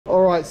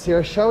All right,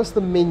 Sarah, show us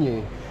the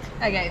menu.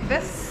 Okay,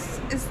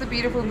 this is the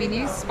beautiful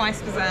menu, Spice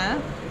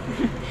Bazar.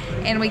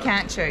 And we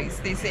can't choose.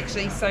 There's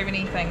actually so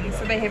many things.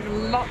 So they have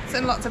lots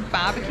and lots of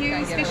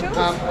barbecue specials.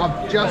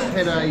 I've just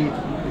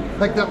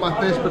picked up my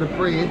first bit of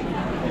bread.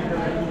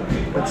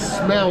 It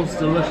smells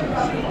delicious.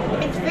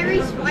 It's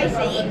very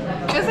spicy.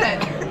 Is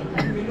it?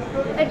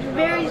 It's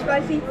very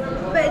spicy,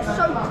 but it's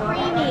so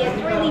creamy.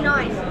 It's really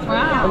nice.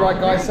 Wow.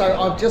 Alright guys, so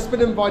I've just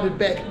been invited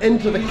back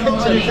into the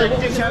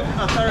kitchen.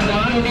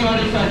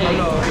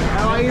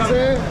 How are you,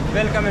 sir?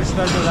 Welcome in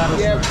Spice Bazar.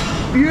 Yeah,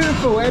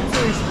 beautiful,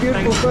 absolutely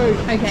beautiful food.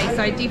 Okay,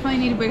 so I definitely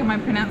need to work on my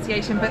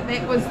pronunciation, but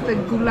that was the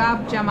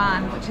gulab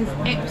jamun, which is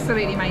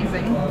absolutely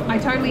amazing. I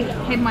totally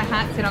had my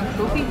heart set on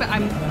kulfi, but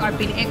I've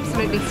been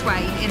absolutely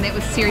swayed, and that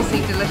was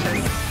seriously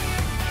delicious.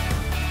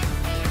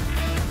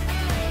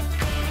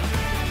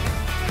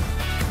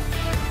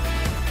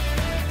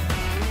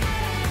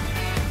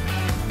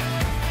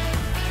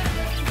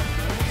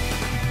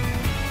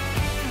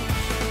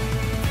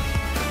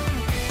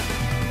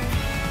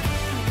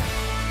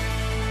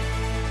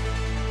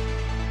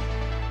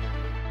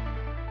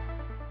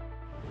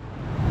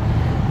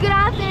 Good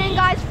afternoon,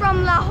 guys,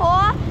 from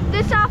Lahore.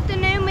 This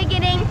afternoon we're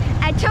getting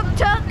a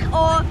tuk-tuk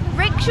or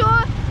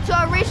rickshaw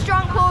to a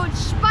restaurant called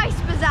Spice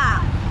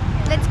Bazar.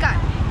 Let's go.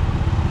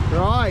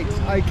 Right,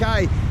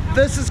 okay.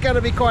 This is going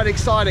to be quite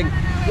exciting.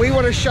 We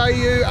want to show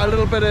you a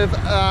little bit of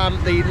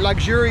the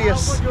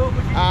luxurious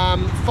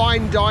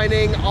fine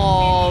dining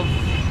of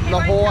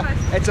Lahore.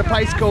 It's a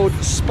place called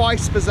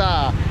Spice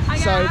Bazar.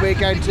 So we're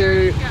going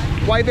to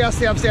wave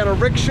ourselves down a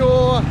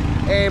rickshaw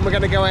and we're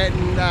going to go out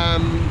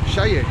and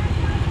show you.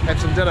 Have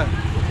some dinner.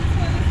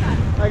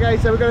 Okay,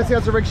 so we're going to see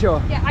us a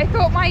rickshaw. Yeah, I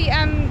thought my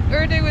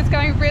Urdu was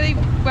going really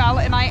well,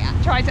 and I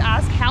tried to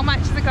ask how much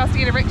does it cost to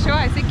get a rickshaw.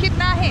 I said,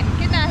 kitna hin.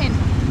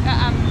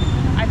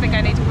 I think I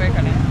need to work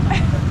on it.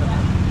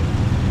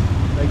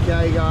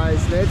 Okay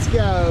guys, let's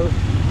go.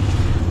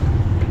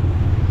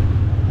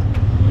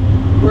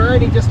 We're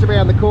only just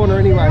around the corner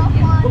anyway.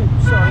 Oh,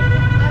 sorry.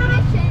 A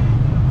mission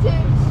to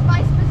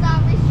Spice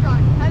Bazar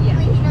restaurant.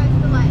 Hopefully he knows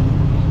the way.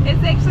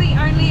 It's actually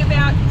only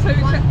about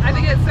I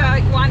think it's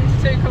 1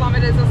 to 2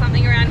 kilometres or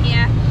something around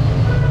here.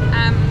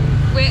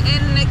 We're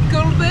in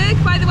Gulberg,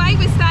 by the way.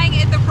 We're staying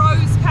at the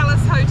Rose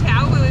Palace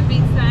Hotel where we've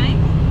been staying.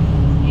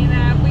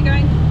 And we're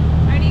going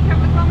only a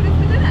couple of kilometres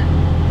for dinner.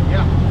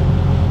 Yeah.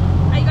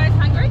 Are you guys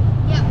hungry?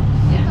 Yep.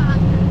 Super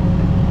hungry.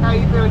 How are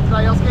you feeling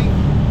today, Oski?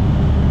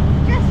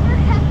 Just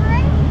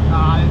recovering.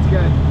 Ah, that's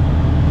good.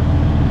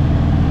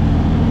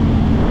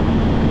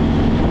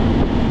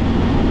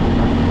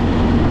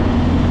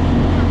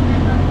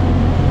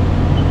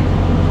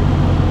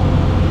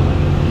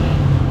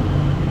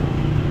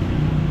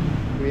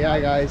 Yeah,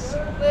 guys.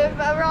 We've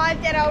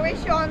arrived at our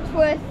restaurant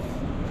with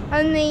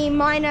only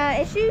minor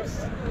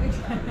issues.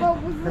 Well,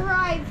 we've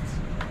arrived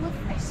with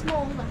a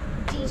small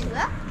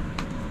detour,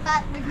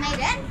 but we've made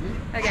it.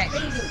 Okay,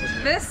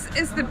 this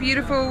is the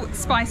beautiful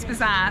Spice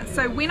Bazar.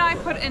 So when I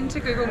put into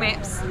Google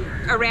Maps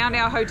around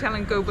our hotel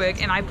in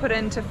Gulberg and I put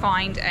in to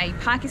find a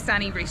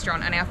Pakistani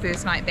restaurant on our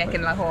first night back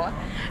in Lahore,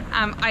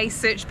 I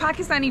searched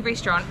Pakistani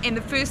restaurant and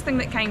the first thing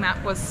that came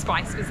up was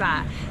Spice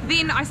Bazar.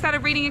 Then I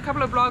started reading a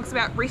couple of blogs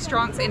about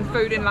restaurants and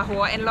food in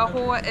Lahore, and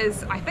Lahore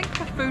is, I think,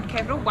 the food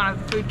capital, one of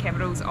the food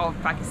capitals of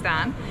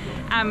Pakistan.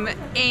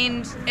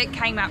 And it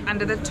came up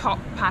under the top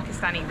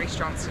Pakistani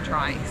restaurants to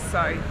try.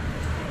 So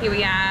here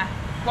we are.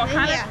 What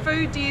kind of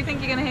food do you think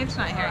you're going to have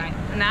tonight, Harry?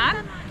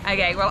 Naan?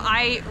 Okay, well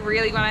I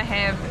really want to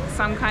have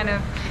some kind of...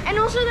 And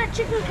also that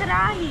chicken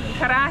karahi.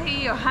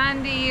 Karahi or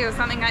handi or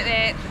something like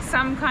that.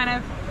 Some kind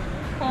of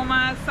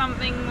korma,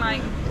 something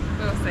like...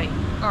 We'll see.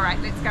 Alright,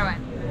 let's go in.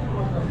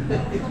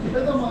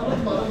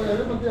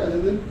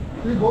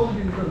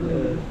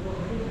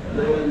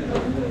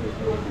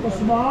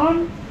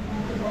 Osman.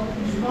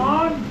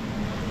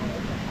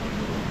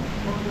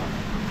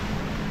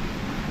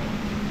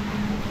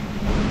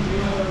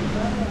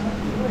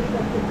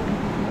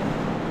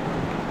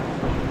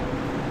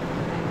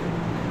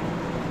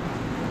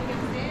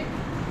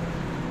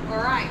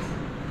 Alright.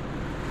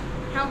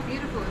 How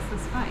beautiful is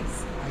this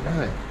place? I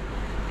know.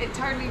 It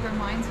totally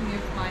reminds me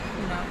of, like,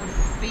 you know, it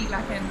would be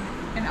like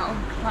an old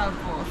club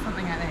or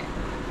something like that.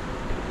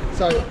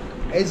 So,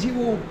 as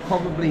you all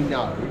probably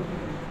know,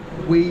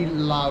 we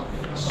love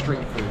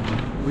street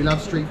food. We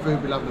love street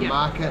food, we love the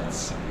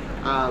markets.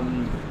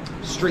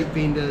 Street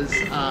vendors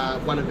are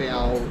one of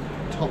our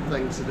top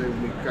things to do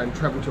when we go and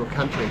travel to a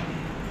country.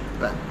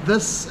 But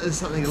this is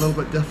something a little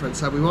bit different,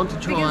 so we want to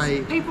try...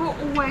 Because people are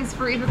always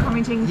forever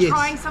commenting,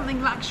 try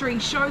something luxury,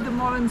 show the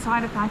modern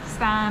side of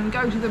Pakistan,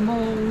 go to the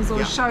malls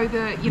or show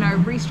the, you know,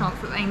 restaurants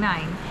that they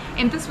name.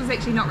 And this was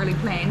actually not really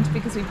planned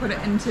because we put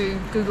it into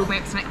Google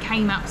Maps and it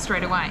came up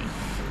straight away.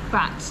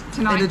 But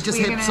tonight and it just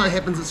so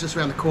happens it's just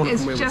around the corner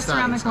from where we're staying. It's just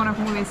around the corner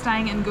from where we're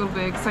staying in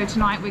Gulberg. So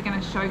tonight we're going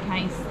to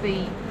showcase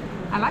the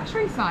a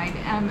luxury side,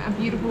 a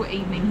beautiful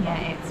evening here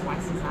at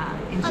Spice Bazar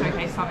and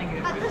showcase something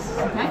different. This is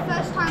the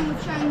first time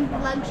we've shown the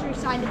luxury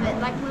side of it,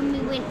 like when we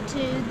went to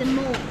the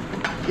mall.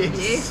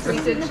 Yes, we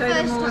did show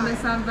them all in the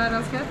sunbird,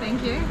 Oscar.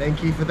 Thank you.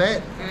 Thank you for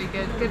that. Very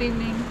good. Good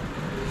evening.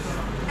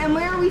 And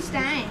where are we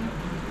staying?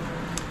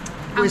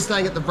 We're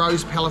staying at the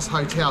Rose Palace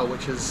Hotel,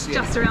 which is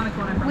Just around the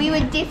corner from We here.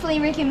 would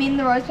definitely recommend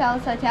the Rose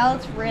Palace Hotel.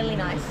 It's really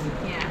nice.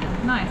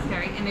 Yeah, nice,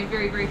 Gary, and they're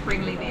very, very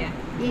friendly there.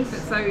 Yes. But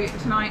so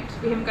tonight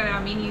we haven't got our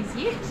menus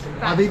yet.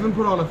 But I've even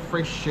put on a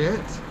fresh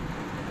shirt,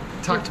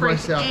 tucked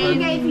myself Who in.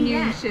 gave you new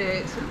that?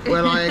 shirt.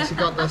 Well, I actually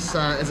got this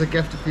as a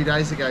gift a few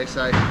days ago,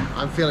 so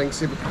I'm feeling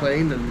super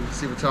clean and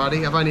super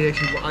tidy. I've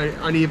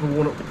only ever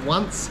worn it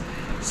once,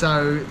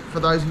 so for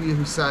those of you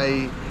who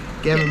say,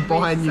 Gavin, Yeah, buy a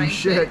wear the new same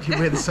shirt, shirt. you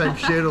wear the same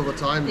shirt all the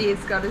time. He's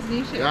got his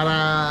new shirt.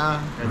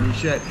 Ta-da! A new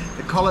shirt.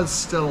 The collar's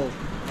still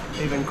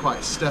even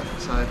quite stiff,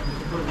 so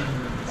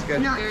it's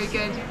good. No. Very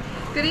good.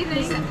 Good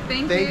evening.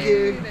 Thank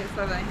you. That's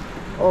lovely.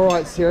 All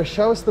right, Sarah,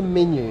 show us the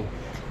menu.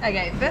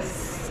 Okay,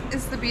 this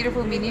is the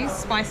beautiful menu,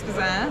 Spice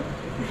Bazar.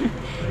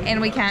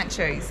 And we can't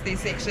choose.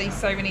 There's actually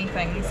so many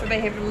things. So they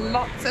have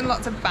lots and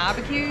lots of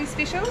barbecue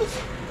specials,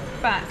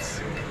 but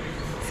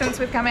since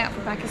we've come out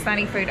for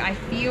Pakistani food, I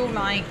feel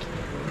like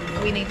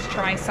we need to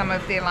try some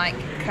of their like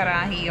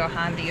karahi or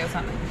handi or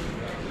something.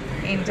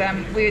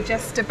 And we were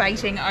just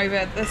debating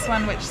over this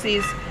one which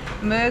says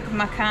Murg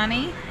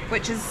Makhani,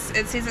 which is,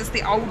 it says it's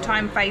the old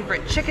time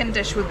favourite chicken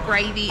dish with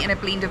gravy and a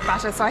blend of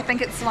butter. So I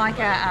think it's like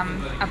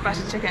a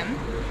butter chicken.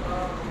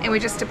 And we're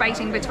just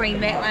debating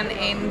between that one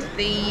and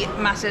the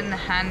mutton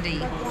handi.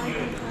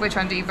 Which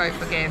one do you vote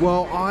for, Gav?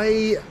 Well,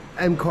 I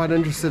am quite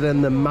interested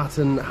in the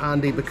mutton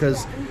handi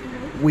because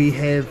we've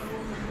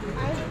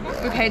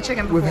had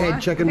chicken before. We've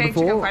had chicken We've had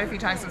before. chicken quite a few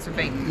times since we've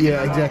been.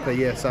 Yeah, exactly,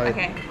 yeah, so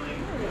Okay.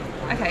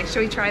 Okay,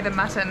 shall we try the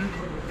mutton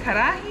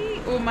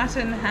karahi or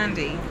mutton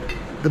handi?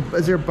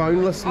 is there a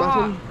boneless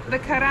mutton? Oh, the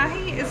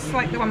karahi is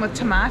like the one with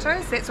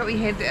tomatoes. That's what we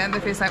had the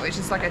first night, which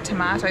is like a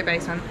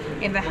tomato-based one.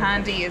 And the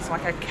handi is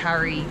like a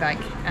curry, like...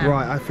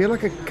 Right, I feel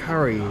like a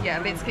curry.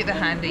 Yeah, let's get the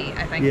handi,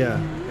 I think.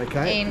 Yeah,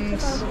 okay. And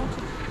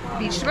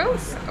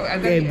vegetables?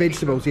 And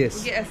vegetables,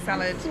 yes. Get a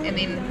salad, and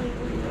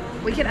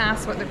then we can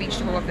ask what the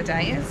vegetable of the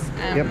day is.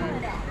 Yep.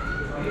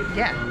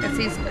 Yeah, it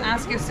says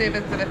ask your server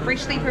for the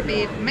freshly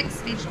prepared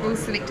mixed vegetables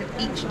selected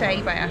each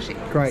day by our chef.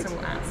 Great. So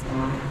we'll ask.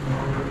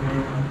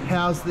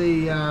 How's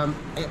the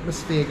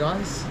atmosphere,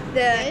 guys?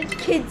 The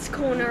kids'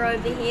 corner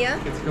over here.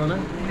 It's gonna.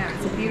 No,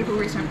 it's a beautiful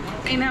restaurant.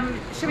 And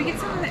should we get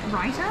some of that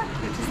raita,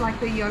 which is like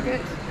the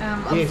yogurt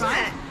on Yes.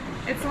 site?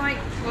 It's like,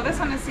 well, this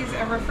one says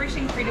a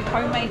refreshing treat of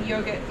homemade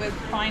yogurt with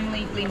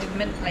finely blended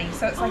mint leaves.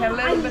 So it's like a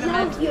little bit of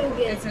mint. yogurt.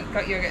 It's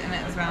got yogurt in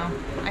it as well.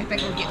 I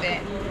think we'll get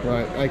that.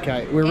 Right,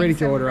 okay. We're ready And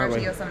to some order, aren't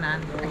roti we? or some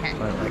naan. Okay.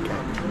 Right,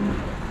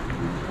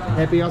 okay.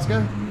 Happy,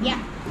 Oscar? Yeah.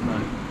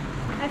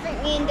 I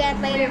think me and Dad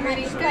later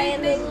ready. might play a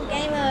little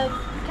game of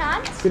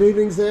cards. Good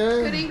evening,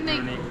 Sarah. Good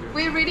evening.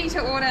 We're ready to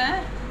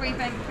order. We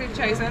think we've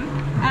chosen.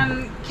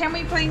 Can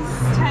we please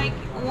take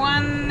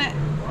one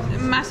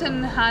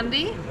mutton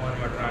handi?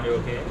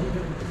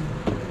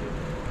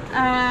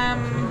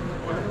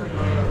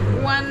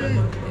 One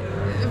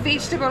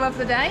vegetable of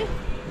the day.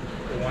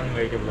 One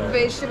vegetable.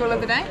 Vegetable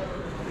of the day.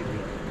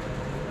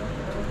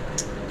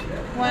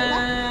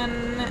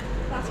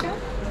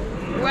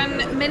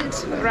 One mint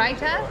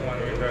raita. One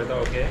vegetable,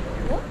 okay.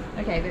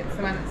 Okay, that's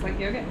the one that's like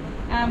yogurt.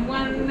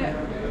 One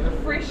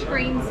fresh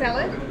green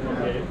salad.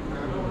 Okay.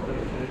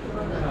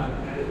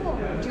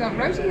 Do you want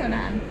roti or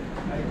naan?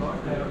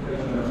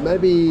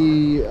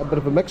 Maybe a bit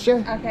of a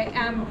mixture? Okay,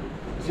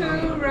 two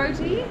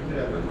roti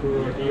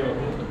Roti,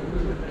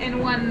 okay.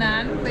 and one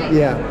naan, please.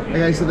 Yeah.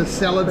 Okay, so the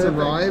salads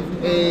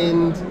arrived,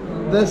 and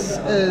this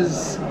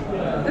is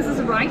This is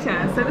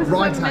raita. So this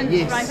Raita, is like mint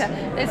yes.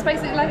 raita. It's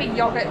basically like a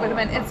yogurt with a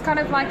mint. It's kind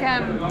of like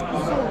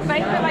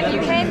like you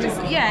can just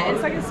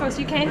it's like a sauce.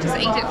 You can just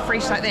eat it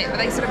fresh like that, but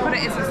they sort of put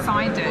it as a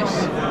side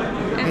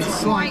dish. It's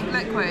It's quite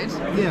like- liquid.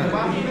 yeah.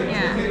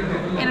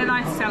 Yeah, and a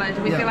nice salad.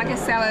 We Yeah. feel like a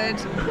salad,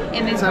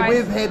 and there's So rice.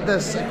 we've had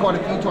this quite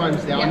a few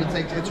times now, and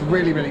Yeah. it's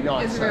really, really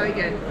nice. It's so- really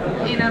good.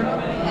 And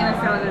a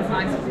salad is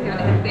nice if you're going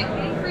to have that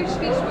many fresh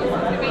vegetables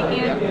since we've been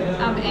here.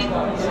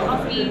 And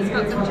Oscar's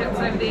got some chips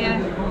over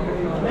there.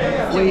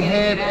 We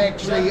have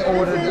actually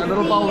ordered a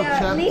little bowl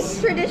of Least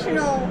chips.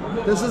 traditional.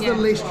 This is Yeah. the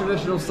less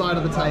traditional side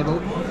of the table,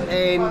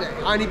 and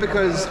only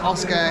because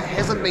Oscar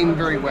hasn't been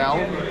very well.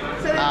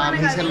 So we wanna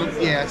He's go had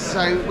a, yeah,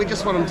 so we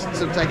just want him to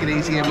sort of take it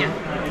easy and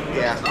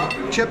yeah.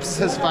 Chips is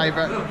his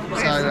favourite, so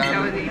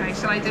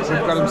Shall I just we've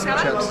got him some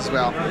chips as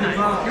well.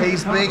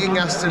 He's begging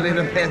us to let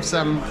him have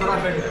some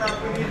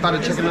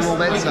butter chicken and all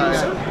that,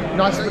 so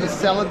nice bit of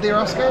salad there,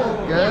 Oscar.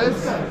 Good.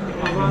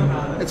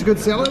 It's a good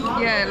salad.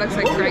 Yeah, it looks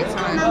like great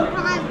salad. Can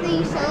I have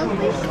the salad,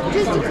 please?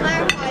 Just to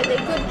clarify,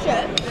 they're good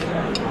chips.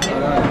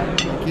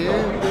 Thank you.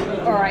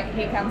 All right,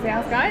 here comes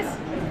ours, guys.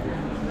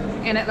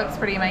 And it looks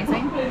pretty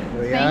amazing. Here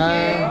we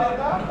Thank go.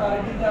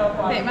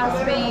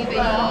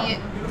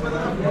 you.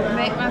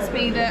 That must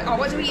be the. Oh,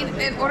 what do we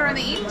order in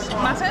the end?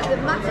 Mutton. The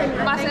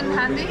mutton. Mutton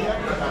handi,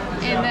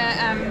 and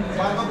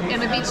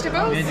And the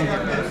vegetables?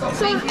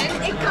 So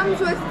it comes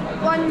with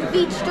one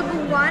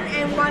vegetable one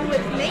and one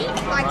with meat,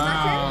 like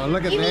Wow, mutton.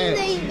 look at you that.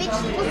 mean the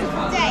vegetables of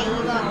the day?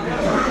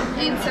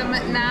 And some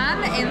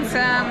naan and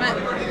some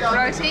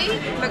roti.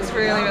 Looks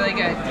really, really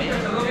good.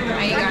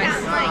 Are you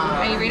guys?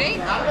 Are you ready?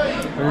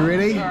 Are you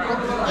ready? Yeah.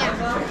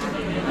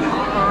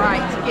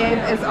 Alright, Gab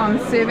is on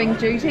serving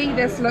duty.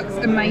 This looks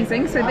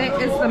amazing. So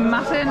that is the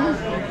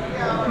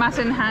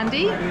mutton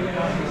handy.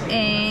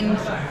 And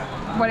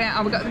what else?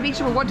 Oh, we've got the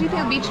vegetable. What do you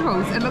think of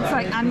vegetables? It looks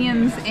like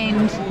onions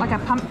and like a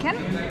pumpkin.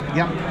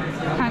 Yep.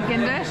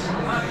 Pumpkin dish.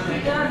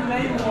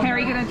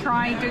 Harry gonna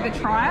do the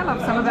trial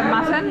of some of the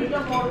mutton.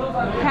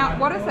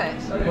 What is it?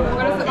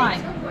 What is it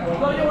like?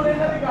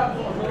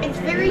 It's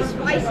very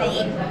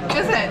spicy.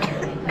 Is it?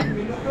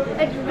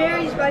 It's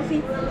very spicy,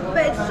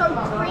 but it's so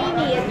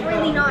creamy. It's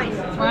really nice.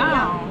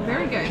 Wow,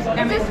 very good. Is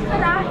this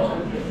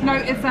karahi? No,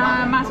 it's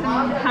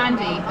mutton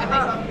handy, I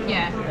think.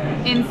 Yeah.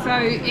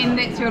 And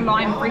that's your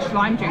fresh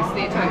lime juice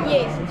there too.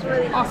 Yes, it's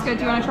really nice. Oscar,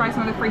 do you want to try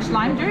some of the fresh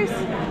lime juice?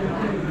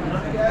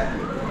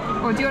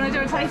 Or do you want to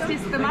do a taste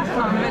test of the mutton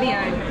on video?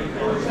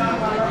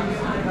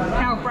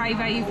 How brave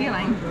are you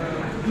feeling?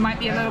 It might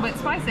be a little bit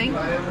spicy.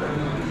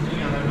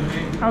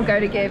 I'll go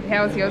to Gav.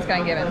 How's yours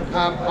going, Gavin?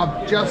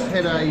 I've just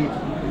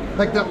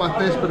picked up my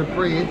first bit of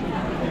bread.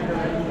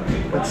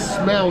 It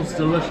smells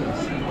delicious.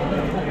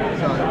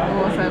 So.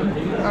 Awesome.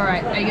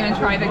 Alright, are you going to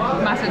try the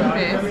mutton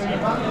first?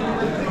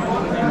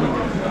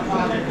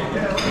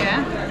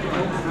 Yeah?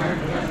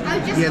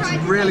 Yeah,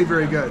 it's really,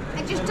 very good.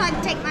 I just tried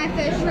to take my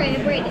first shred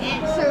of bread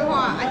and it's so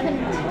hot I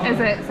couldn't. Is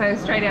it so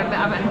straight out of the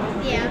oven?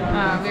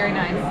 Yeah. Oh, very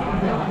nice.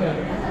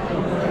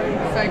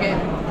 So good.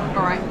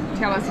 Alright,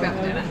 tell us about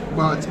the dinner.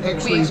 Well, it's We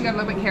actually actually got a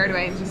little bit carried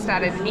away and just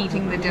started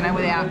eating the dinner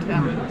without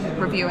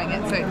reviewing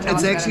it. So tell us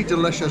it's about actually it.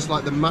 delicious.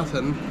 Like the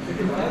mutton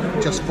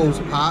just falls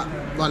apart.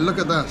 Like look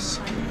at this.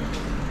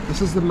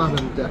 This is the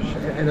mutton dish,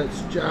 and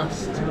it's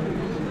just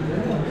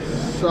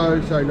so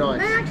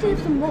nice. I actually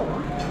have some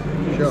more.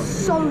 Sure.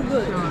 So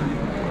good.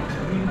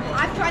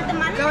 I've tried the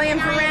mutton. Going in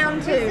for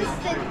round 2. Is this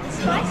the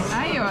spice?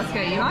 Hey,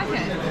 Oscar, you like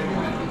it?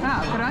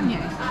 Oh, good on you.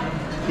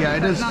 Yeah,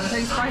 it is. Not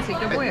too spicy.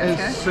 Good boy, It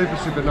Oscar.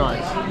 is super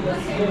nice.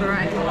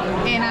 Right.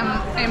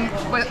 And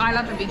well, I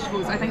love the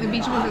vegetables. I think the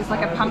vegetables is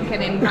like a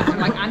pumpkin and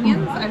like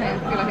onions. I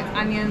feel like it's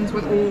onions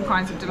with all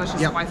kinds of delicious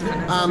Yep. spices in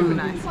it. It's super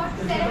nice.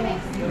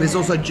 There's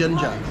also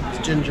ginger. It's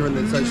ginger, and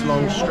there's those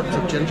long strips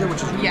of ginger,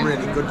 which is Yeah.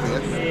 really good for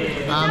you.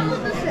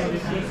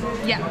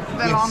 Yeah,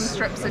 the Yes. long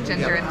strips of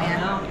ginger in there.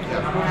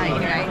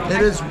 Anyway,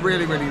 It is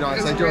really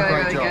nice. They it's do really, a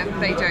great really job.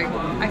 good. They do.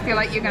 I feel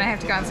like you're going to have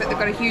to go and sit. They've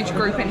got a huge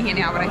group in here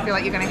now, but I feel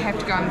like you're going to have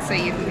to go and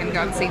see if you can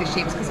go and see the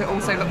chefs because it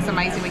also looks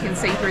amazing. We can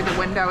see through the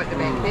window at the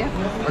back there.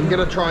 I'm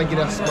going to try and get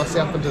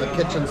myself into the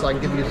kitchen so I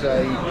can give you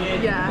a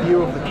Yeah.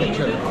 view of the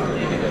kitchen.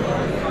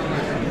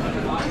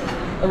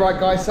 Alright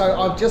guys, so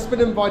I've just been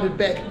invited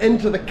back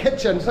into the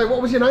kitchen. So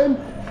what was your name?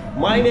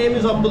 My name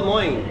is Abdul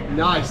Moin.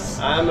 Nice.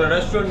 I am a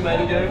restaurant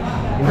manager.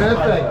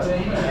 Perfect.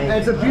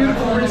 It's a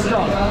beautiful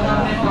restaurant.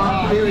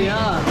 Here we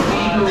are.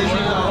 This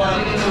is our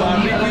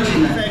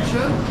barbecue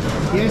section.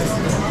 Yes.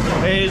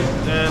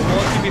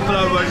 Mostly people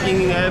are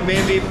working,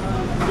 maybe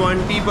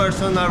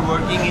 20% are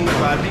working in the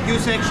barbecue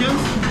section.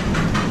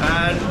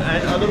 And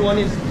other one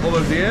is over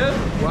there.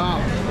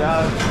 Wow.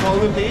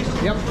 Follow me please.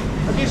 Yep.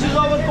 This is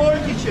our core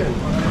kitchen.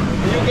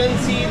 You can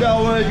see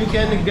you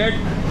can get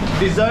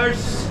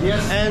desserts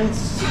and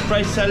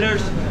price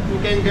sellers. You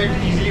can get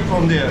easily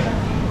from there.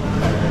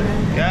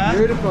 Yeah.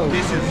 Beautiful.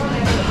 This is.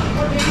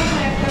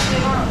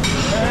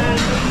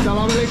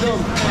 Assalamu alaikum.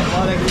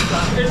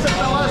 It's a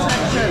tawa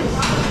section.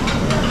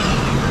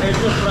 It's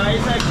a fry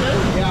section.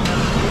 Yeah.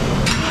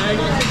 And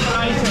it's a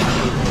fry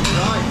section.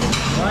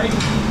 Right.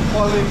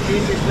 Follow me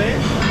please explain.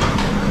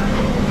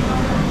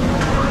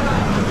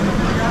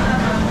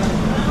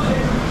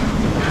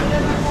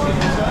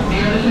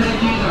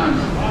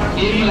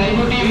 He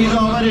is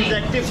our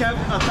executive chef,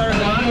 Athar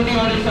Khan.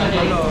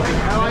 Hello.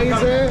 How are you,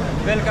 sir?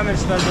 Welcome to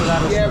Spice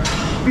Bazar. Yeah,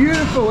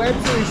 beautiful,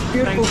 absolutely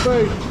beautiful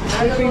food.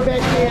 We've been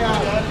back here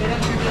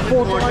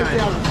 4 times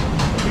now.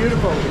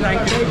 Beautiful.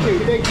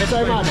 Thank you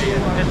so much.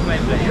 That's my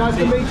pleasure. Nice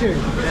to meet you.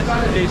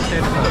 Please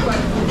stay.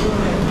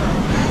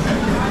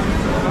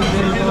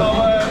 This is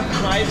our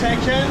fry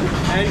section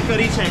and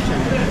curry section.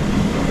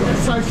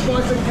 So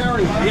spice and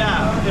curry.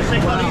 Yeah, it's a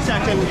curry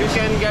section. You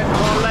can get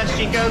boneless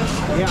chickens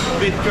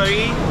with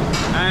curry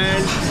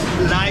and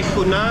like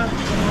tuna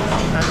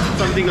and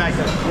something like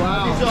that.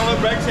 Wow. This is our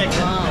bread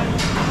section. Wow.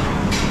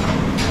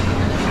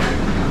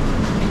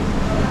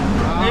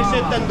 It's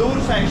a tandoor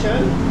section.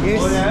 Yes.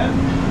 Over there.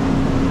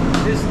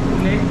 This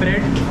naked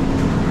bread.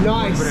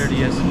 Nice. Bread,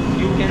 yes.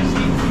 You can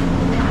see.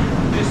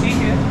 You see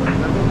here.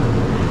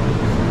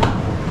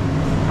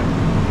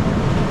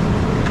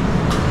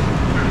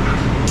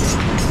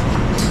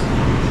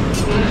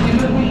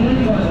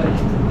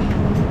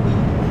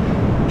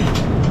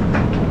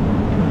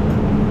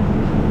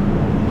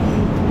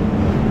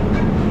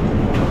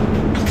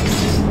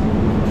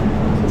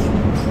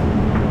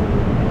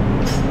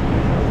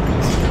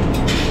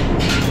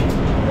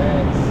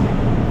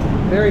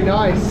 Very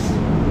nice.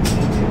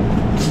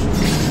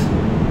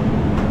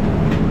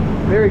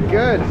 Very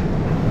good.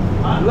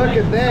 Look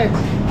at that.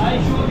 I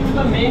show you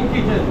the main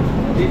kitchen.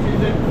 This is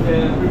the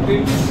prepared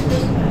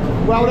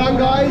kitchen. Well done,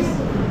 guys.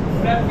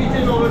 Prep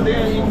kitchen over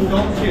there in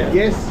downstairs.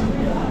 Yes.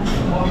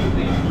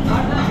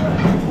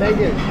 Thank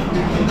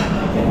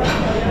you.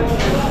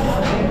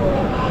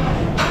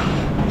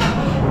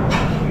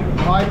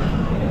 Right.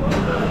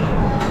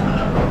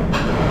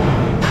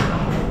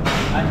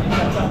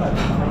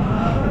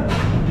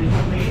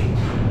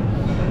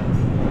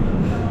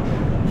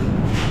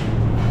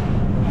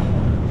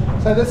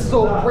 So this is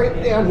all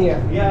prep down here?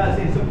 Yes,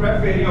 it's a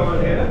prep area over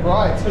here.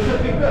 Right. It's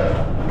a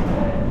bigger.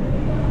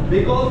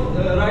 Because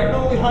right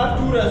now we have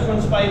two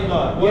restaurants, Spice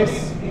Bazar. One Yes.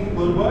 is in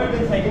Gulberg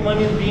and second one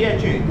is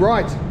BHA.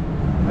 Right.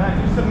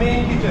 And it's the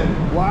main kitchen.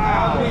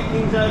 Wow.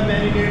 Everything's are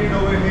marinated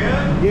over here.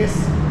 Yes.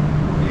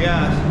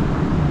 Yes.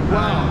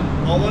 Wow.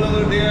 Oven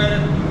over there,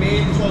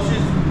 main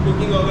sausage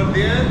cooking over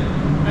there,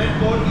 and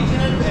pork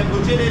kitchen and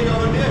butcher area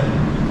over there.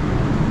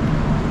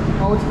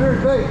 Oh, it's very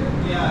big.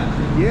 Yeah.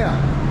 Yeah.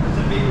 It's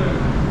a big one.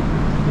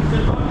 It's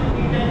a totally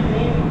neat and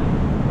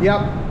clean,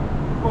 Yep.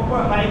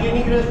 proper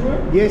hygienic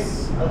restaurant.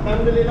 Yes.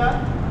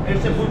 Alhamdulillah.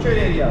 It's a butcher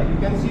area. You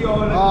can see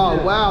all. Oh,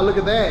 wow, look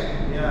at that.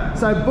 Yeah.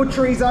 So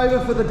butchery's over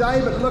for the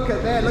day, but look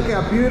at that. Look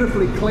how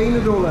beautifully clean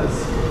it all is.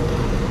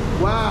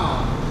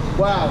 Wow.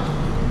 Wow.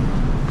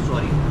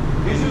 Sorry.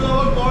 This is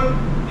our cold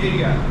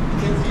area. You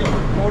can see our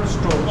cold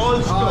store.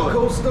 Cold store. Oh,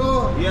 cool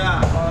store.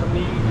 Yeah. Our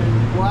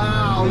meat.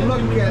 Wow,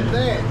 look at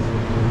that.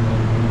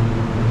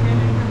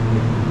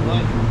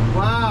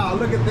 Wow,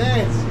 look at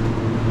that.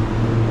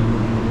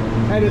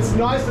 And it's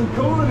nice and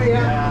cool in here.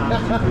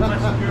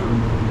 Yeah.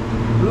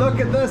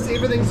 Look at this,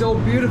 everything's all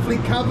beautifully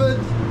covered.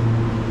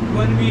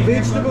 When we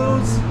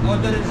Vegetables.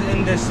 other is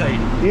in this side.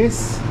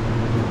 Yes.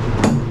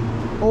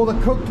 All the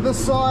cooked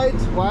this side.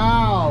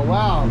 Wow,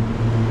 wow.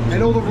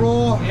 And all the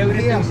raw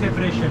Everything here.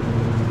 separation.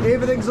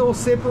 Everything's all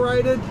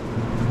separated.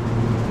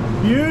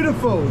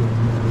 Beautiful.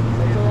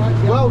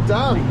 Well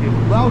done.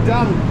 Well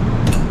done.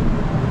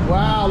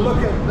 Wow, look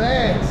at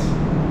that.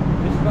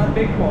 This is for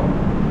big pot,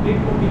 big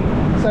cooking.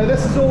 So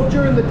this is all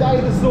during the day,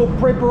 this is all This is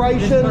for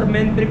preparation.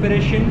 main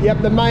preparation.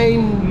 Yep, the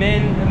main.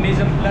 Main mise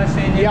en place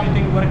and Yep.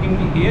 everything working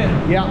here.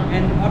 Yeah.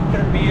 And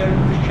after we are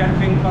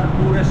shelving for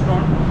two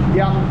restaurant,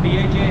 Yeah.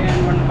 BHA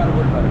and one for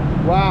Gulberg.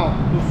 Wow.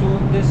 So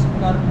this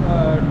for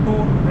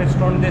two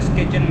restaurant this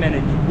kitchen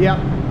manage. Yep.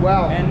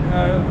 Wow. And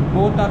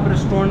both are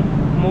restaurant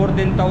more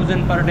than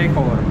 1,000 per day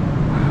cover.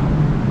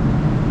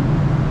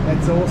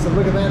 That's awesome.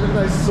 Look at that. Look at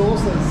those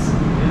sauces.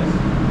 Yes.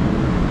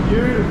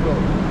 Beautiful.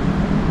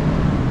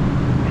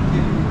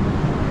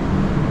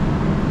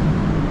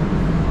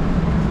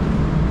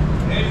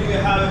 And we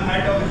have a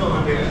head office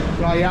over there.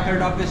 Oh, yeah.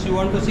 Head office you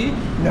want to see?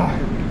 No.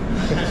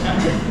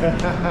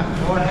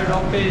 Our head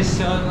office,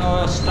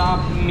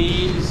 staff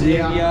meals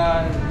Yeah.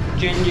 area,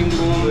 changing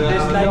room.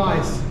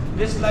 Nice.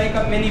 This like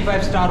a mini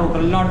 5-star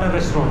hotel, not a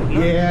restaurant. No?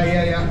 Yeah,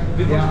 yeah, yeah.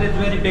 Because Yeah. it's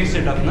very big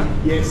setup, no?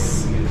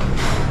 Yes.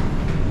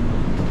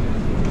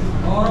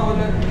 Or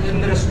in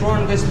the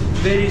restaurant, this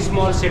very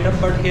small setup,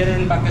 but here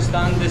in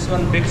Pakistan, this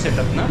one big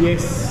setup, no?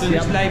 Yes. So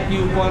Yep. it's like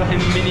you call him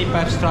mini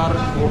 5-star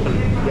hotel.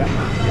 Yeah.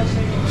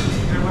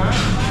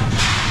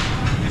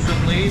 This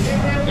one, please.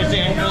 It's the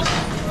entrance.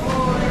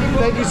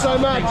 Thank you so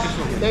much.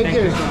 Thank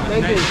you.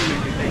 Thank you. Nice to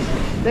meet you. Thank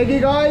you. Thank you,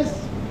 guys.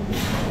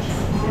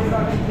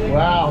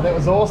 Wow, that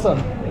was awesome.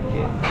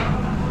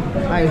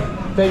 Hey,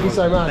 thank you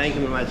so much. Thank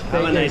you very much. Thank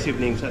Have a you. nice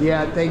evening, sir.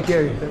 Yeah, thank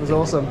you. That was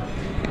awesome.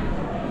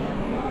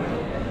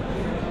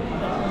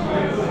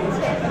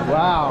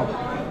 Wow,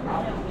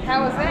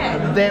 How was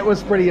that? that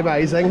was pretty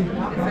amazing.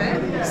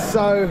 Is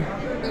So,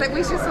 it? Like we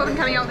just saw them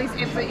coming out with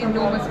these absolutely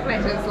enormous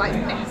platters, like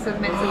massive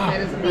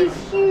platters of These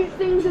food. huge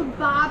things of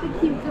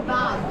barbecue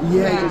kebabs.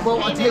 yeah,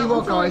 well, I tell you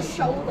what, Came out guys,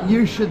 onto my shoulder.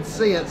 you should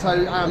see it. So,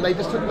 they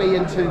just took me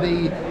into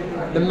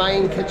the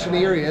main kitchen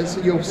areas.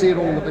 You'll see it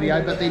all in the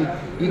video, but then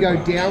you go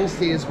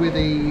downstairs where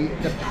the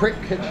prep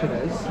kitchen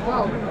is.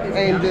 Whoa.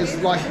 And there's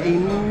like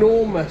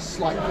enormous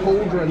like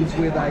cauldrons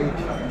where they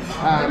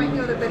They make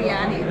all the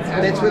biryani and stuff.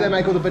 and that's where they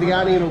make all the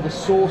biryani and all the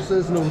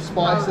sauces and all the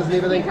spices and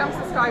everything. Here comes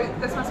this guy.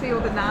 This must be all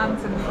the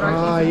naans and rotis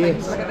Ah, and yes.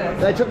 things. Look at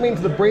this. They took me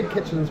into the bread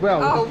kitchen as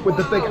well Oh, with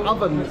the big wow.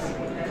 ovens.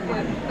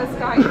 Yeah, this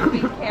guy has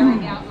been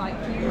carrying out like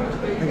huge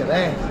food. Look at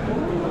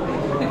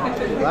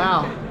that.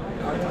 Wow.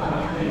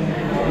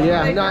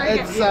 Yeah, They're no, carrying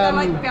it's it. They're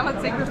like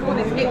balancing before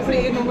these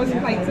absolutely enormous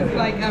plates of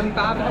like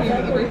barbecue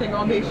and everything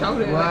on their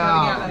shoulders. Wow. Like,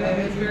 coming out like that.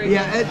 It's very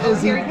yeah,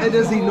 it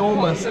is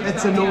enormous.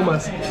 It's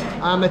enormous.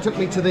 They took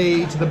me to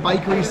the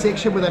bakery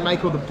section where they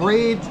make all the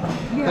bread.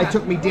 They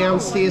took me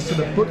downstairs to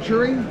the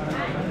butchery.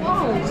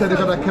 Whoa. So they've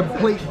got a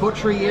complete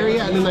butchery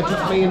area, and then they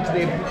took me into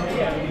their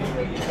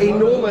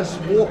enormous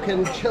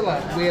walk-in chiller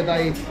where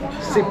they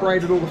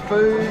separated all the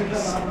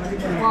foods.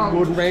 Wow.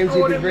 Gordon Ramsay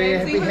would be very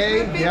happy. was Hey,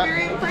 very,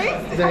 very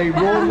impressed. The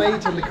raw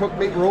meat and the cooked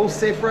meat were all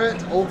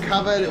separate, all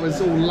covered. It was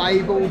all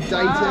labelled,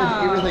 dated,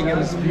 Wow. everything. It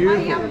was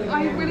beautiful.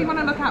 I really want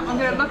to look up. I'm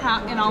going to look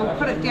up and I'll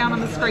put it down on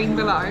the screen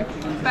below.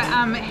 But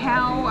I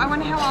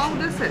wonder how old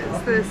this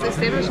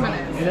establishment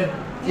is.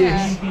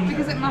 Yes.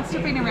 Because it must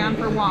have been around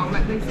for a while.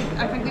 But they said,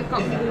 I think they've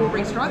got 4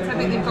 restaurants. I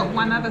think they've got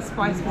one other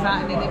Spice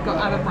Bazar, and then they've got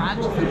other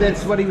branches.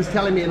 That's what he was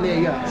telling me in there,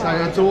 yeah. So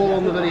it's all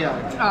on the video.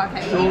 Oh,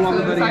 okay. It's all on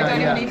the video, So I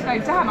don't yeah. even need to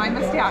go, damn, I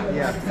missed out.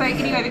 Yeah. So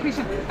anyway, the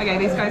question, okay,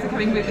 these guys are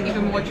coming with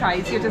even more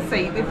trays. You just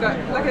see, they've got,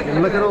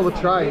 Look at all the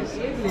trays.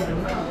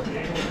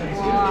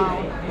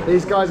 Wow.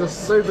 These guys are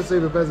super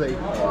busy.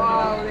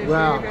 Wow, they're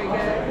Wow. very good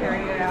at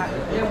carrying it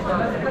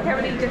out. Look how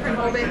many different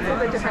orbits, all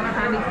the different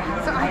handi.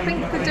 So I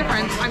think the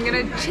difference, I'm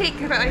going to check,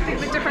 but I think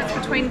the difference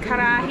between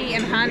karahi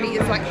and handi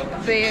is like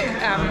the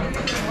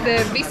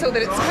vessel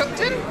that it's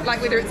cooked in,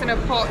 like whether it's in a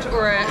pot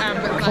or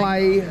a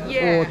Clay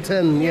or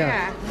tin,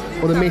 yeah.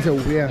 Or the metal,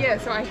 yeah. Yeah,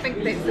 so I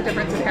think that's the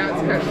difference of how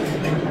it's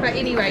cooked. But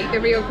anyway, the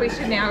real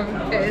question now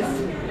is,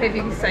 have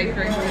you saved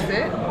room for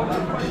dessert?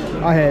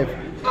 I have.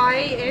 I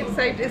have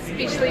saved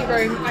especially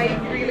room. I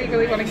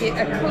really want to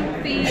get a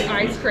kulfi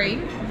ice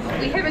cream.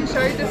 We haven't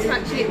showed this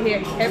much yet here,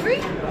 have we?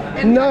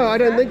 No, I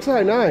don't think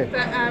so, no.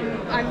 But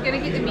I'm going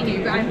to get the menu,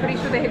 but I'm pretty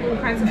sure they have all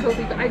kinds of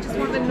kulfi, but I just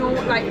want the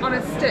normal, like on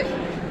a stick.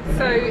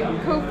 So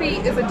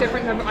kulfi is a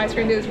different type of ice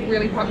cream that is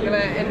really popular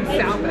in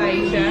South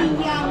Asia.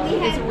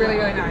 It's really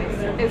nice.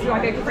 It's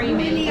like a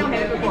creamy, you've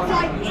had it before.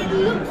 It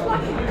looks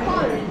like a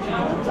cone.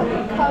 It looks like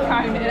a cone.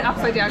 Cone, an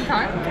upside down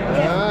cone.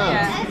 Ah.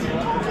 Yeah. It's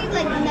probably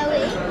like no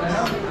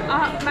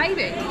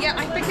Maybe. Yeah,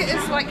 I think it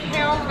is like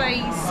how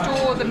they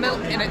store the milk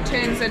and it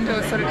turns into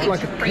a sort of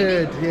Like extra a creamy.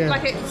 curd, yeah.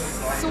 Like it's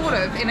sort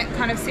of, and it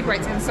kind of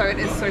separates and so it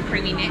is so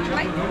creamy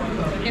naturally.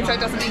 And so it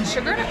doesn't need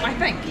sugar in it, I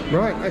think.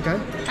 Right, okay.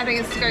 I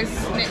think it goes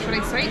naturally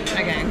sweet.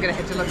 Okay, I'm going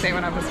to have to look that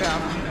one up as well.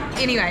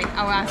 Anyway,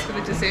 I'll ask for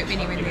the dessert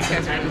menu when we go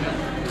through.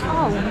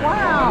 Oh,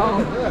 wow.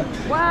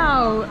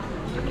 Wow.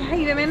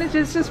 Okay, the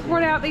managers just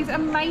brought out these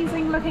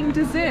amazing looking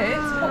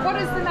desserts. What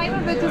is the name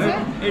of the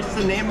dessert? It's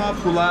the name of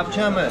gulab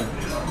jamun.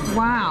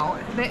 Wow,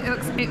 that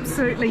looks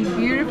absolutely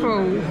beautiful.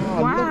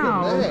 Oh,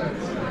 wow. look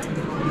at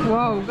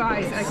Whoa,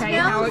 guys, okay,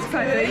 how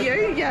excited are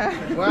you? Yeah.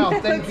 Wow,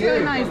 That thank looks you.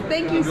 really nice.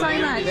 Thank you so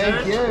much.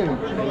 that. Thank you.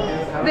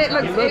 That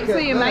looks Look at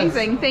absolutely this.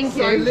 amazing. Thank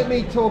So you. let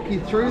me talk you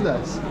through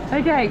this.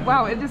 Okay,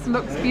 wow, it just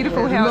looks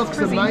beautiful It how looks it's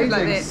presented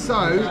amazing. like that.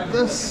 So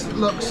this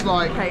looks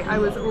like Okay, I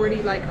was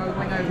already like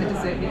opening over the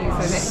dessert menu, so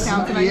that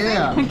sounds amazing.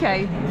 Yeah.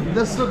 Okay.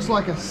 this looks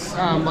like a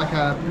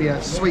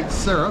sweet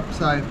syrup.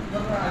 So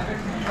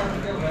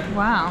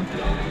Wow.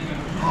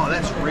 oh,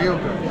 that's real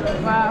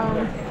good.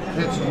 Wow.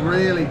 That's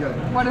really good.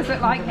 What is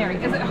it like, Harry?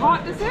 Is it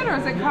hot dessert or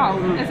is it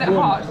cold? Is it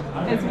hot?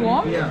 It's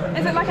warm? Yeah.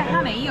 Is it like a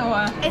honey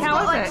or It's how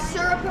got is like it?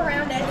 syrup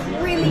around it.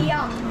 It's really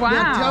yum. Wow.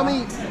 Now tell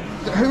me,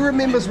 who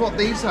remembers what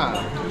these are?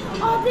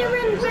 Oh, they're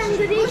in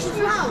Bangladesh as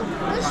well.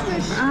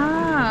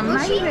 Ah,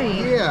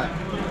 maybe.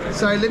 Yeah.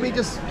 So let me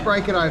just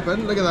break it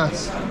open. Look at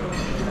this.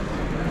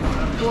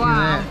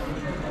 Wow.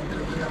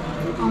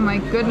 Oh my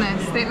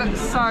goodness, that looks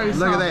so Look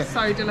soft, at that.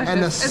 so delicious.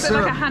 And the Is it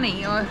like syrup. a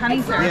honey or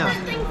honey syrup? Yeah.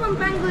 That thing from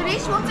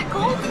Bangladesh, what's it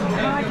called?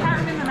 Oh, I can't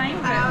remember the name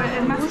of it, but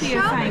it must be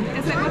the same.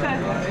 Is it with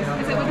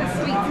a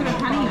sweet sort of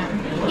honey in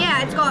it?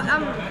 Yeah, it's got,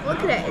 look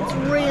at it. It's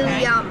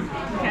really yum.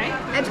 Okay.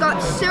 It's got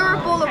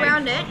syrup all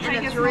around it, and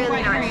Take it's us one really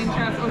bite, Harry, and nice.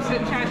 show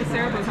us, or try the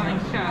syrup or something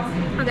to show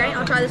us. Okay,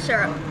 I'll try the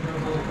syrup.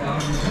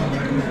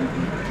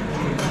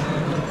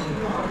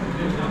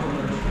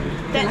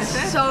 That's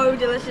Delicious? so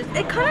delicious.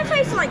 It kind of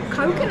tastes like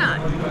coconut.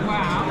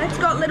 Wow. It's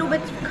got little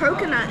bits of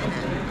coconut in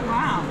it.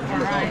 Wow. All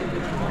right.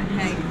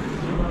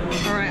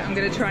 Okay. All right, I'm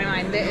going to try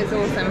mine. That is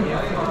awesome.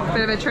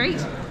 Bit of a treat.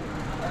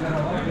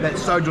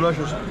 That's so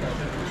delicious.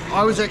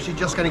 I was actually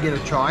just going to get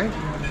a try,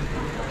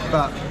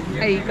 but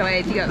Are you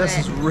glad you got this that?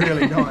 is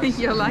really nice.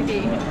 You're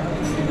lucky.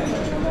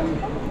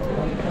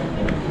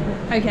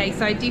 Okay,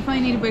 so I definitely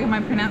need to work on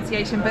my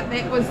pronunciation, but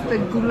that was the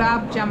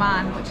gulab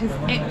jamun, which is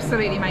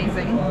absolutely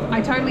amazing.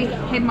 I totally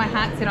had my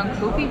heart set on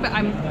kulfi, but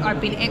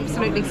I've been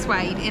absolutely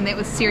swayed, and that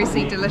was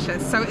seriously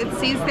delicious. So it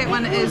says that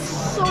one It was is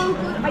so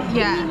good. I couldn't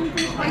Yeah. even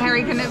finish my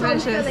Harry food. couldn't So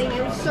finish his. filling.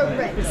 It was so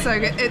rich. so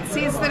good. It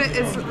says that it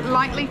is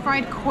lightly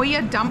fried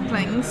koya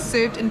dumplings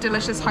served in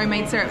delicious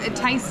homemade syrup. It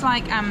tastes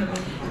like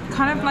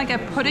kind of like a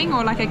pudding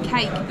or like a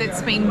cake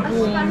that's been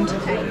warmed,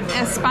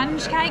 a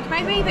sponge cake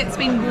maybe, that's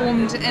been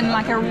warmed in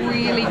like a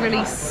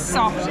really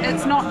soft,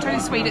 it's not too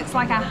sweet, it's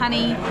like a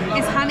honey,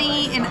 it's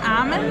honey and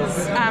almonds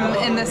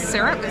in the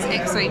syrup. It's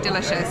absolutely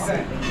delicious.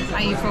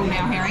 Are you full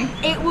now, Harry?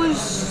 It was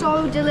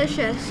so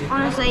delicious,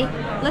 honestly.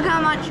 Look how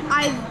much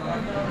I've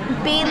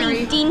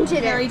barely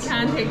dented Harry it.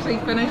 can't actually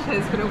finish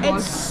his, but it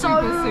was It's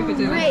so super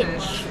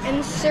delicious. rich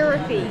and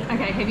syrupy.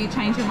 Okay, have you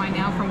changed your mind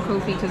now from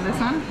kulfi to this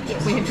one?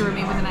 Yes. We have to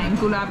remember the name.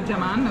 Gulab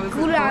jamun was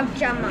Gulab called.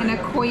 jamun. And a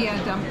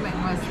koya dumpling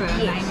was the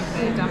name of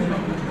the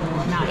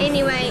dumpling. Nice.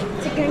 Anyway,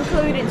 to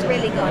conclude, it's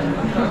really good.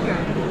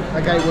 Good.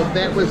 okay, well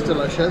that was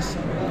delicious,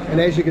 and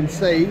as you can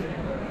see,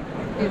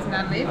 There's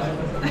none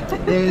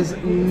left. there's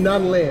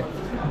none left.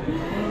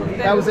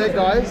 How was that,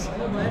 guys?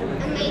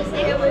 Amazing.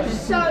 It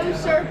was so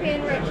syrupy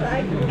and rich.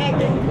 I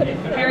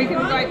couldn't. Very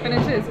good great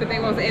finishes, but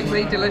that was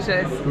absolutely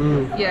delicious.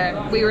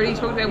 Yeah, we already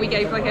talked about, we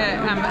gave like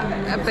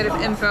a bit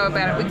of info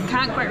about it. We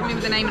can't quite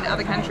remember the name in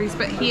other countries,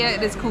 but here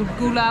it is called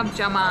Gulab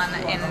Jamun,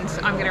 and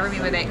I'm going to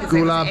remember that because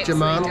it was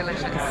absolutely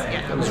delicious.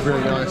 Yeah. That was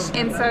really nice.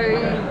 And so,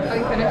 are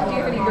you finished? Do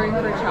you have any room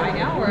for a chai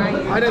now? Or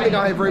I don't think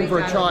I have room for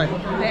a chai.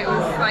 That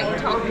was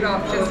like topped it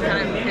off, just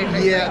kind of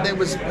perfect. Yeah, that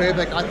was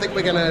perfect. I think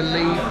we're going to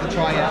leave the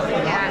chai out for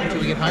that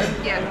until we get home.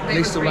 Yeah, at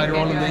least till later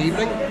on in the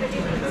evening.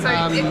 So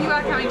if you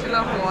are coming to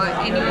Lahore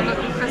and you're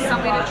looking for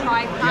somewhere to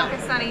try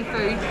Pakistani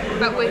food,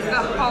 but with the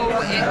whole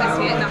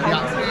atmosphere and the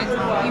whole experience,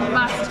 you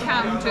must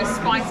come to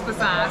Spice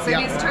Bazar. So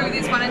there's two,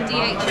 there's one in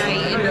DHA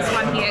and this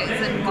one here is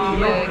in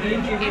Gulberg,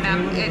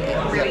 and it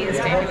really is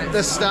fabulous.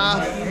 The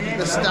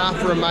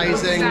staff are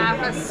amazing. The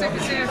staff are super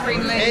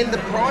friendly. And the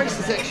price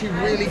is actually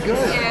really good.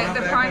 Yeah,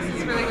 the price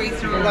is really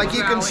reasonable. Like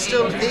you can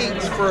still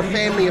eat for a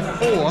family of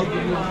 4,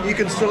 you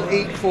can still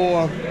eat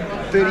for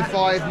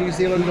 35 New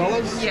Zealand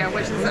dollars. Yeah,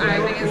 which is, I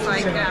think it's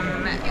like,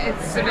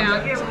 it's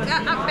about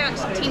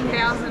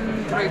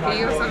 10,000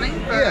 rupee or something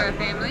for a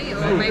family,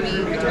 or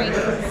maybe between 6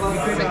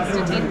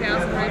 to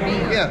 10,000 rupee.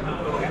 Yeah.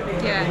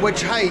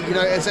 Which, hey, you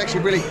know, it's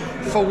actually really,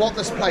 for what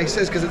this place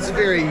is, because it's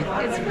very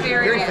fancy.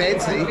 Very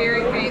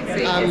fancy.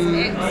 It's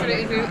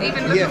absolutely,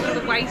 even look at all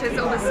the waiters,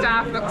 all the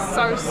staff look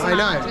so smart.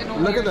 I know,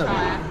 look at them.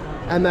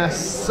 And they're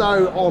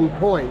so on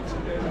point.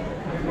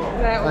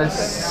 They're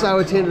so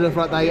attentive,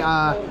 like they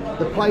are.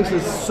 The place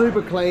is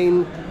super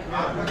clean.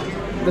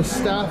 The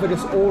staff are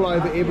just all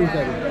over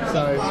everything.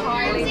 So if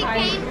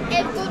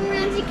Gordon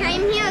Ramsay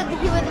came here,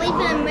 he would leave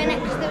in a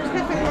minute because there was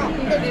nothing wrong.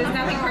 There's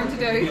nothing for him to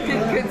do.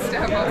 Good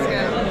stuff,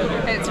 Oscar.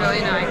 It's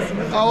really nice.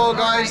 Oh, well,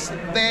 guys,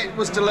 that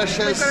was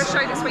delicious. We've got to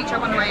show the sweet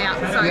shop on the way out.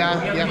 So we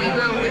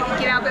will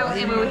get our bill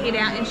and we'll head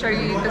out and show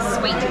you the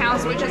sweet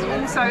house, which is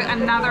also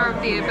another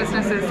of their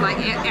businesses, like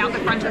out the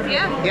front of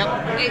here.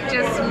 It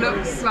just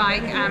looks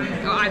like,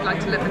 I'd like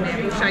to live in there.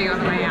 We'll show you on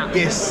the way out.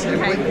 Yes.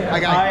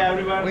 Okay. Hi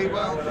everyone. We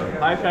will.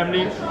 Hi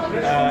family.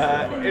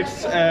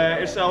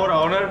 It's our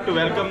honor to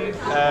welcome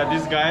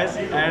these guys,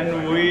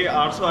 and we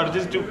also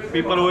urge to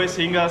people who are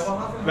seeing us,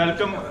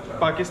 welcome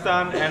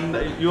Pakistan, and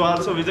you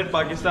also visit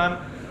Pakistan,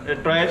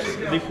 try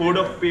the food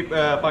of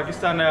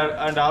Pakistan,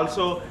 and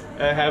also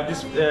have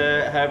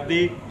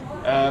the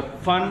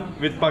fun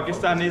with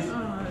Pakistanis.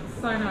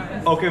 So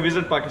nice. Okay,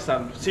 visit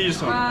Pakistan. See you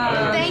soon.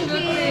 Thank you.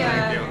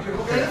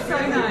 It's so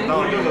nice.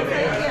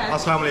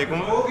 अस्सलाम वालेकुम।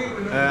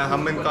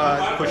 हम इनका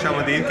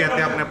खुशामदीद कहते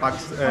हैं अपने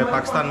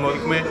पाकिस्तान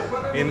मुल्क में।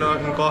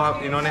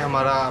 इन्होंने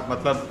हमारा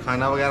मतलब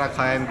खाना वगैरह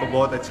खाया, इनको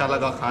बहुत अच्छा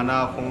लगा खाना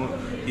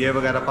ये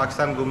वगैरह।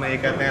 पाकिस्तान घूमे, ये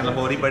कहते हैं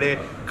लाहौरी बड़े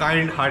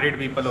काइंड हार्टेड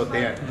पीपल होते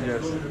हैं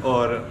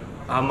और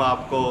हम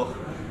आपको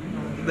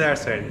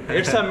That's it.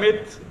 It's a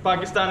myth.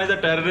 Pakistan is a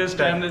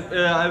terrorist, and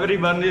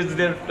everyone is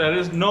their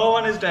terrorist. No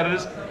one is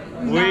terrorist.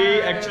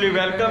 We actually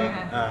welcome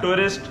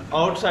tourists,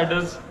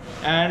 outsiders,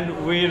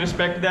 and we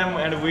respect them,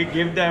 and we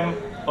give them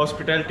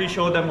hospitality,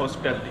 show them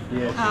hospitality.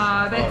 Yes.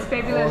 That's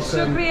fabulous.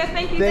 Awesome. Shukriya,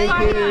 thank you Thank so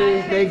you. much.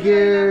 Thank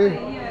you.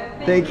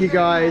 Thank you,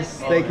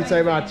 guys. Thank you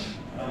so much.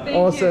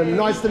 Awesome.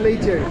 Nice to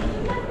meet you.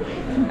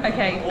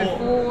 Okay,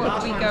 before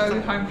we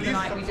go home for the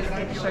night, we just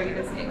have to show you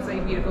this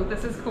absolutely beautiful.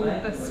 This is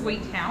called the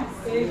Sweet House.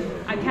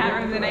 I can't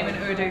remember the name in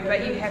Urdu,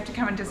 but you have to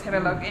come and just have a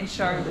look and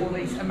show all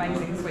these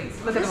amazing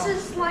sweets. Look at This them all.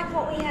 is like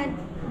what we had,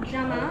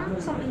 jaman,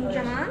 something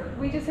jaman.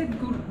 We just had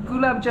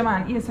gulab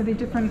jamun. Yeah, so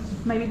they're different.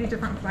 Maybe they're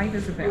different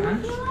flavors of that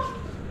one.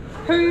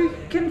 Who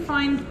can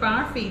find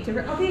barfi to?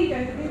 Oh, there you go.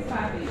 There's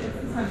barfi. It's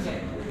this one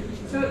here.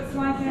 So it's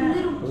like a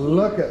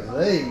Look at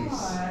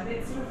these.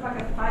 it's sort of like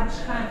a fudge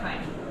kind of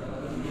thing.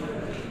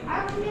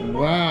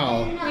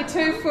 Wow. We're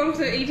too full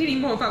to eat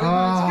anymore, but we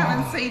wanted to come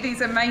and see these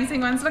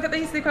amazing ones. Look at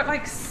these, they've got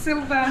like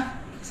silver.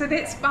 So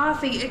that's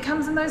barfi. It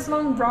comes in those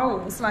long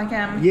rolls, like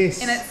yes.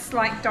 and it's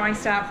like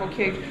diced up or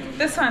cubed.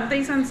 This one,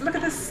 these ones, look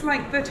at this,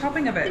 like the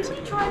topping of it.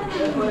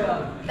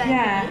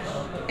 Yeah.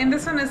 And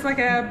this one is like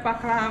a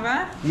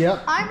baklava.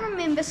 Yep. I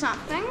remember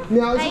something.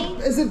 Now,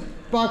 is it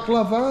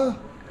baklava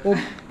or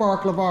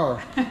baklava?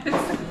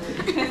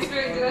 It's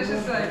very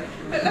delicious though.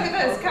 But look at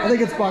this. I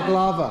think it's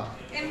baklava.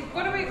 And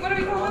what do we call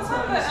this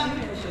one?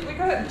 We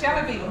call it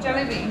jalebi.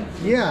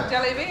 Yeah.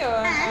 Jalebi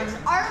or And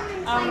I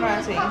remember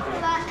Amrati. something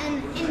popular in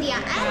India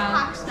and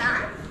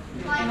Pakistan.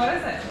 Like, And what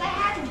is it? They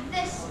had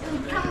this, it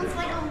would come with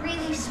like a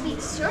really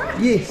sweet syrup.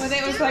 Yes. Well,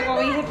 that was like what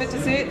we had for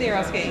dessert there,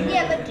 Oski.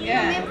 Yeah, but do you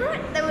remember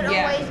it? They would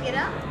always get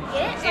it.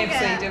 Yeah, it's like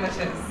Absolutely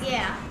delicious.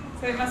 Yeah.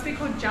 So it must be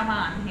called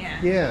jaman here.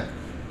 Yeah.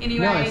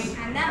 Anyway, Nice.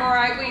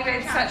 alright, we've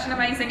had such an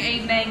amazing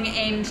evening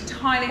and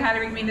highly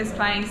recommend this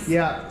place.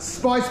 Yeah.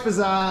 Spice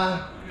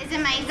Bazar. It's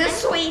amazing. The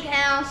Sweet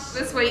House.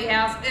 The Sweet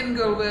House in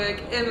Gulberg,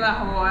 in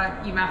Lahore.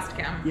 You must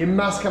come. You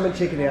must come and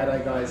check it out,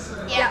 eh, guys?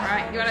 Yeah.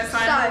 Right, you want to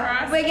sign off for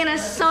us? So, we're going to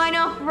sign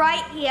off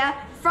right here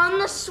from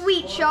the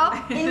sweet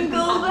shop in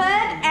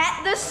Gulberg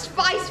at the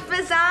Spice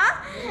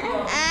Bazar.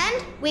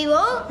 And we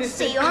will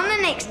see you on the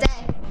next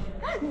day.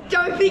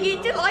 Don't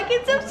forget to like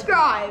and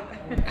subscribe.